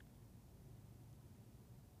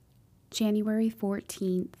January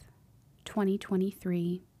 14th,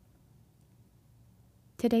 2023.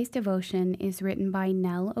 Today's devotion is written by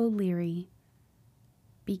Nell O'Leary.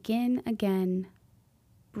 Begin again,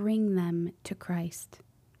 bring them to Christ.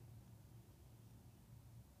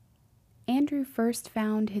 Andrew first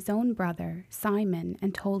found his own brother, Simon,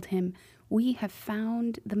 and told him, "We have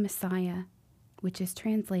found the Messiah," which is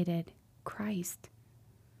translated Christ.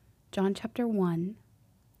 John chapter 1,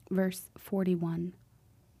 verse 41.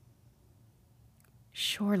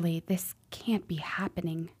 Surely this can't be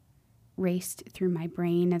happening, raced through my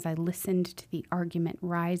brain as I listened to the argument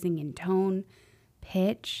rising in tone,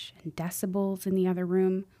 pitch, and decibels in the other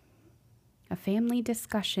room. A family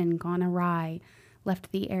discussion gone awry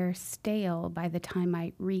left the air stale by the time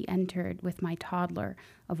I re-entered with my toddler,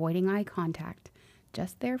 avoiding eye contact,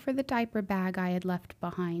 just there for the diaper bag I had left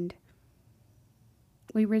behind.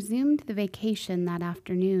 We resumed the vacation that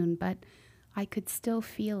afternoon, but I could still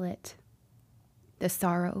feel it. The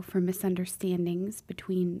sorrow for misunderstandings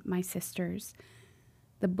between my sisters,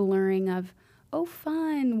 the blurring of, "Oh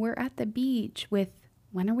fun, we're at the beach," with,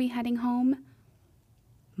 "When are we heading home?"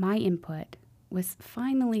 My input was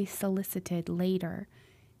finally solicited later,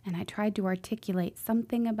 and I tried to articulate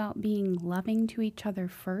something about being loving to each other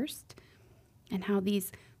first, and how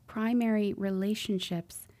these primary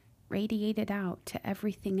relationships radiated out to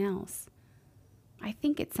everything else. I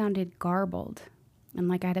think it sounded garbled, and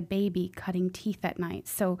like I had a baby cutting teeth at night,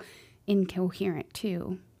 so incoherent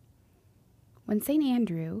too. When St.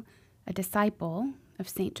 Andrew, a disciple of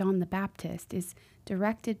St. John the Baptist, is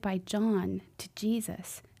directed by John to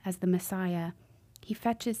Jesus as the Messiah, he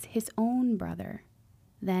fetches his own brother,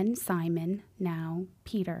 then Simon, now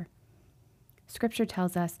Peter. Scripture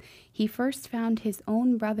tells us he first found his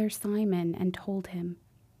own brother Simon and told him.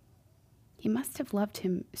 He must have loved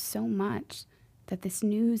him so much that this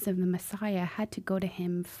news of the Messiah had to go to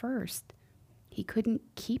him first. He couldn't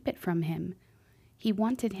keep it from him. He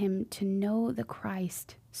wanted him to know the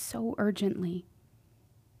Christ so urgently.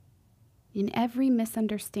 In every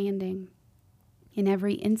misunderstanding, in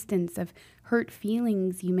every instance of hurt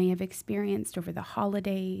feelings you may have experienced over the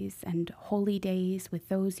holidays and holy days with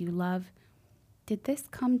those you love, did this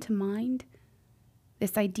come to mind?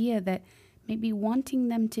 This idea that maybe wanting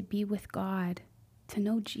them to be with God, to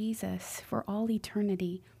know Jesus for all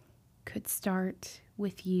eternity, could start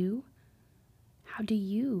with you? How do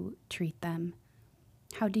you treat them?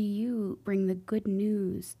 How do you bring the good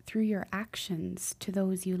news through your actions to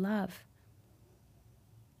those you love?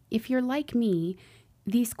 If you're like me,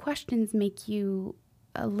 these questions make you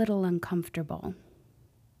a little uncomfortable.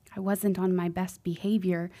 I wasn't on my best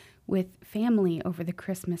behavior with family over the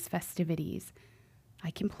Christmas festivities.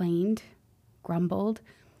 I complained, grumbled,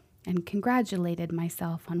 and congratulated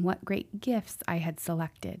myself on what great gifts I had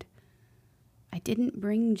selected. I didn't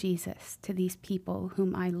bring Jesus to these people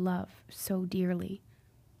whom I love so dearly.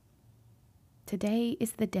 Today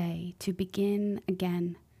is the day to begin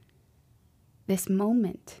again. This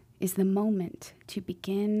moment is the moment to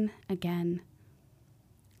begin again.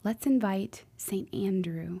 Let's invite St.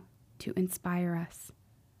 Andrew to inspire us.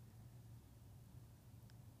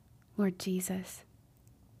 Lord Jesus,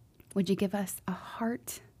 would you give us a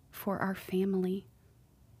heart for our family?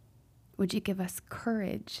 Would you give us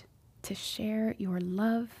courage to share your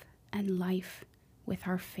love and life with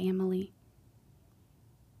our family?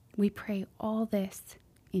 We pray all this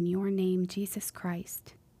in your name, Jesus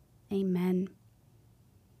Christ. Amen.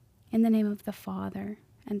 In the name of the Father,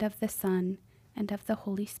 and of the Son, and of the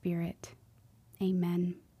Holy Spirit.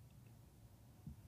 Amen.